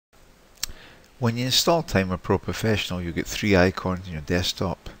When you install Timer Pro Professional, you get three icons on your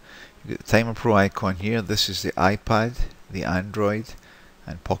desktop. You get the Timer Pro icon here. This is the iPad, the Android,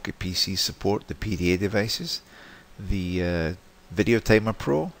 and Pocket PC support, the PDA devices. The Video Timer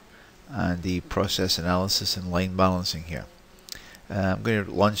Pro, and the Process Analysis and Line Balancing here. I'm going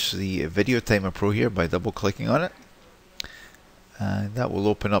to launch the Video Timer Pro here by double clicking on it, and that will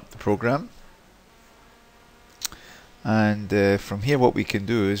open up the program. And from here what we can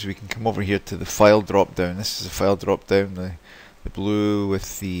do is we can come over here to the file drop down. This is a file drop down, the blue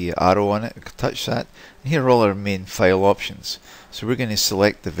with the arrow on it. We can touch that, and here are all our main file options. So we're going to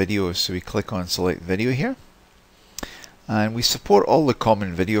select the videos, so we click on select video here, and we support all the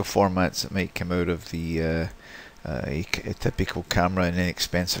common video formats that might come out of the a typical camera, an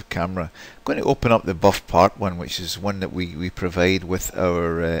inexpensive camera. I'm going to open up the buff part one, which is one that we provide with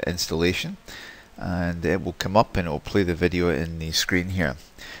our installation, and it will come up and it will play the video in the screen here.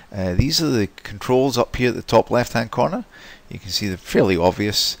 These are the controls up here at the top left hand corner. You can see they're fairly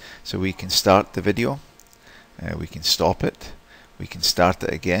obvious. So we can start the video, we can stop it, we can start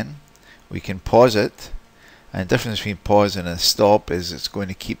it again, we can pause it, and the difference between pause and a stop is it's going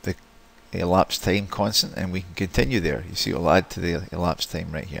to keep the elapsed time constant, and we can continue there. You see, it'll add to the elapsed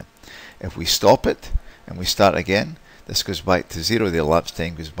time right here. If we stop it and we start again, this goes back to 0, the elapsed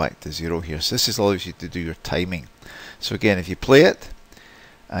time goes back to 0 here. So this allows you to do your timing. So again, if you play it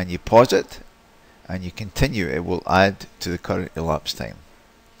and you pause it and you continue, it will add to the current elapsed time.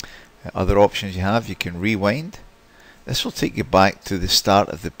 Other options you have, you can rewind. This will take you back to the start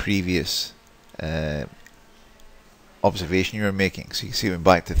of the previous observation you were making. So you can see it went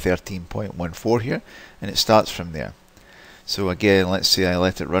back to 13.14 here, and it starts from there. So again, let's say I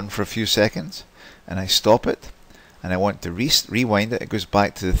let it run for a few seconds and I stop it, and I want to rewind it. It goes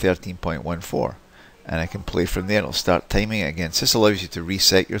back to the 13.14, and I can play from there. It'll start timing it again. So this allows you to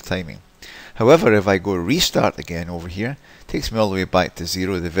reset your timing. However, if I go restart again over here, it takes me all the way back to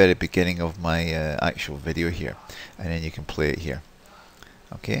 0, the very beginning of my actual video here, and then you can play it here.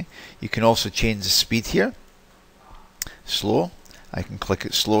 Okay, you can also change the speed here. Slow, I can click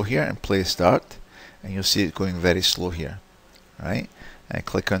it slow here and play start, and you'll see it going very slow here. Right, I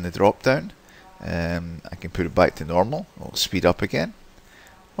click on the drop down. I can put it back to normal, it'll speed up again,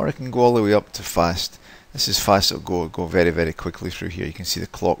 or I can go all the way up to fast. This is fast, it'll go very, very quickly through here. You can see the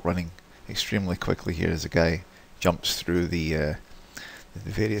clock running extremely quickly here as the guy jumps through the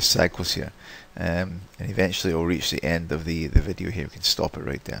various cycles here, and eventually it will reach the end of the video here. We can stop it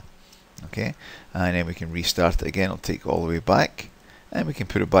right there. Okay, and then we can restart it again. It'll take all the way back, and we can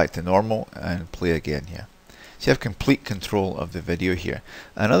put it back to normal and play again here. So you have complete control of the video here.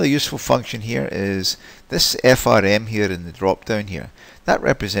 Another useful function here is this FRM here in the drop down here. That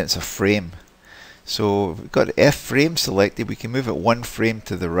represents a frame. So if we've got F frame selected, we can move it one frame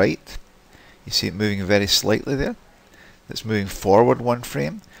to the right. You see it moving very slightly there. That's moving forward one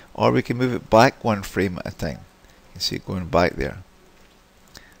frame, or we can move it back one frame at a time. You can see it going back there.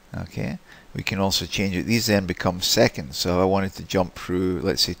 Okay, we can also change it. These then become seconds. So if I wanted to jump through,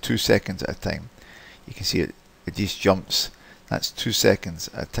 let's say 2 seconds at a time, you can see it just jumps. That's 2 seconds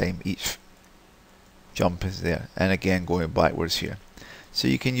at a time. Each jump is there, and again going backwards here. So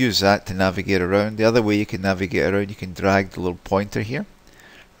you can use that to navigate around. The other way you can navigate around, you can drag the little pointer here,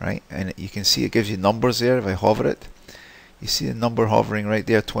 right, and you can see it gives you numbers there. If I hover it, you see the number hovering right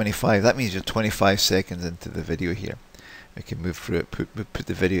there, 25. That means you're 25 seconds into the video here. We can move through it, put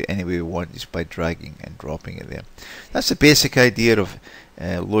the video any way we want just by dragging and dropping it there. That's the basic idea of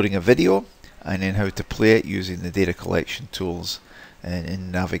loading a video, and then how to play it using the data collection tools and in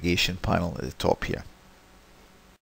the navigation panel at the top here.